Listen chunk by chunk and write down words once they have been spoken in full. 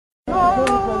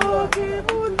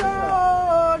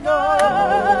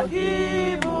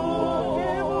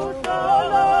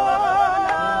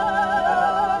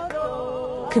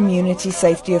Community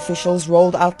safety officials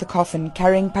rolled out the coffin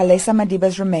carrying Palesa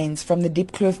Madiba's remains from the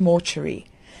Diepkloof mortuary,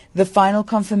 the final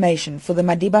confirmation for the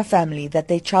Madiba family that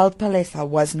their child Palesa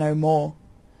was no more.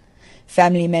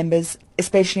 Family members,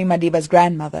 especially Madiba's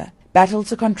grandmother, battled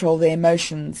to control their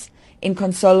emotions,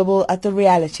 inconsolable at the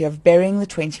reality of burying the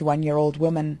 21-year-old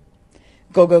woman.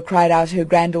 Gogo cried out her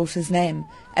granddaughter's name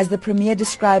as the Premier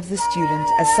describes the student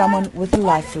as someone with a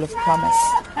life full of promise.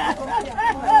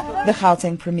 The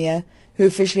Gauteng Premier, who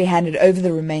officially handed over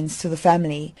the remains to the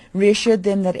family, reassured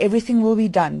them that everything will be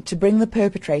done to bring the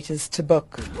perpetrators to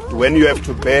book. When you have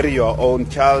to bury your own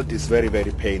child, it's very,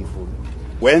 very painful.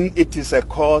 When it is the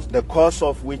cause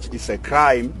of which is a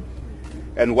crime,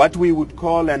 and what we would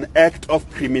call an act of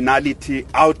criminality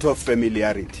out of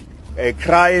familiarity. A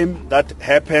crime that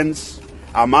happens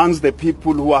amongst the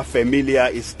people who are familiar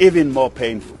is even more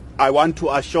painful. I want to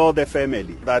assure the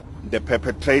family that the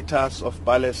perpetrators of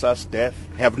Palesa's death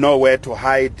have nowhere to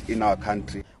hide in our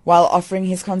country. While offering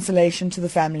his consolation to the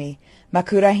family,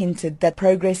 Makhura hinted that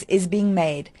progress is being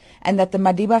made and that the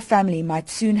Madiba family might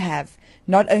soon have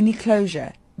not only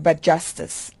closure but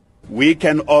justice. We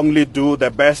can only do the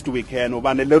best we can.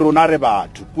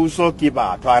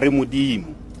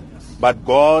 But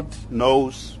God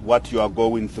knows what you are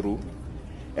going through,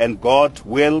 and God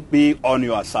will be on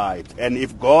your side. And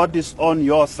if God is on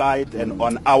your side and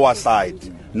on our side,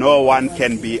 no one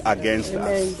can be against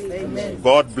us. Amen.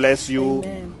 God bless you.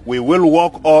 Amen. We will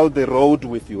walk all the road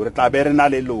with you.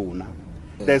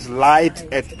 There's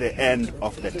light at the end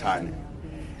of the tunnel.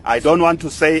 I don't want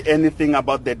to say anything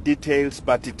about the details,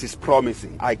 but it is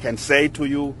promising. I can say to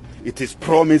you, it is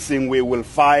promising we will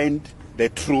find the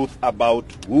truth about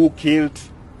who killed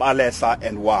Palesa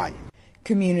and why.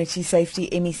 Community Safety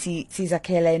MEC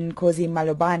Sizakele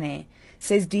Nkosi-Malobane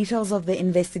says details of the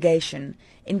investigation,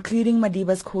 including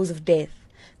Madiba's cause of death,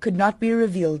 could not be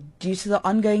revealed due to the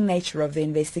ongoing nature of the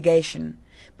investigation,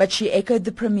 but she echoed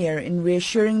the Premier in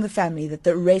reassuring the family that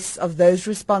the arrests of those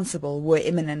responsible were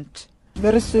imminent.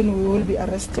 Very soon we will be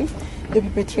arresting the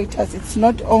perpetrators. It's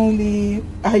not only,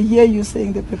 I hear you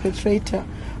saying the perpetrator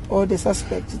or the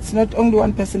suspect. It's not only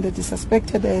one person that is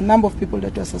suspected, there are a number of people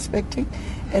that are suspecting,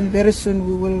 and very soon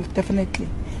we will definitely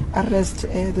arrest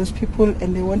those people,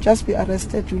 and they won't just be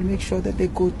arrested, we'll make sure that they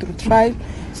go through trial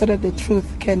so that the truth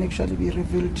can actually be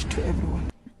revealed to everyone.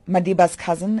 Madiba's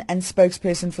cousin and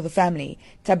spokesperson for the family,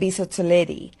 Thabiso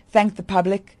Tsoledi, thanked the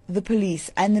public, the police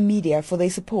and the media for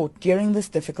their support during this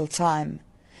difficult time.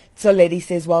 Tsoledi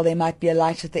says while there might be a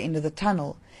light at the end of the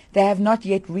tunnel, they have not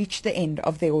yet reached the end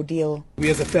of their ordeal. We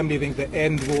as a family think the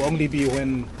end will only be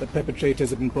when the perpetrators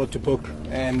have been brought to book,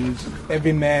 and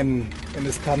every man in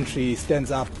this country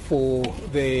stands up for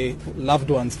their loved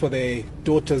ones, for their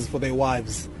daughters, for their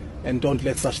wives, and don't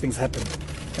let such things happen.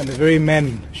 And the very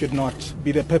men should not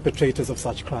be the perpetrators of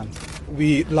such crimes.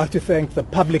 We'd like to thank the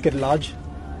public at large.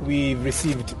 We've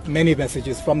received many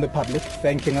messages from the public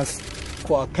thanking us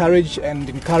for our courage and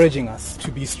encouraging us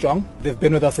to be strong. They've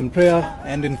been with us in prayer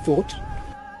and in thought.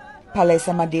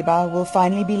 Palesa Madiba will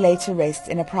finally be laid to rest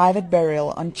in a private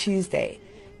burial on Tuesday,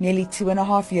 nearly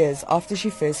 2.5 years after she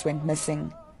first went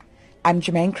missing. I'm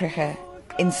Jamaine Krige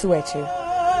in Soweto.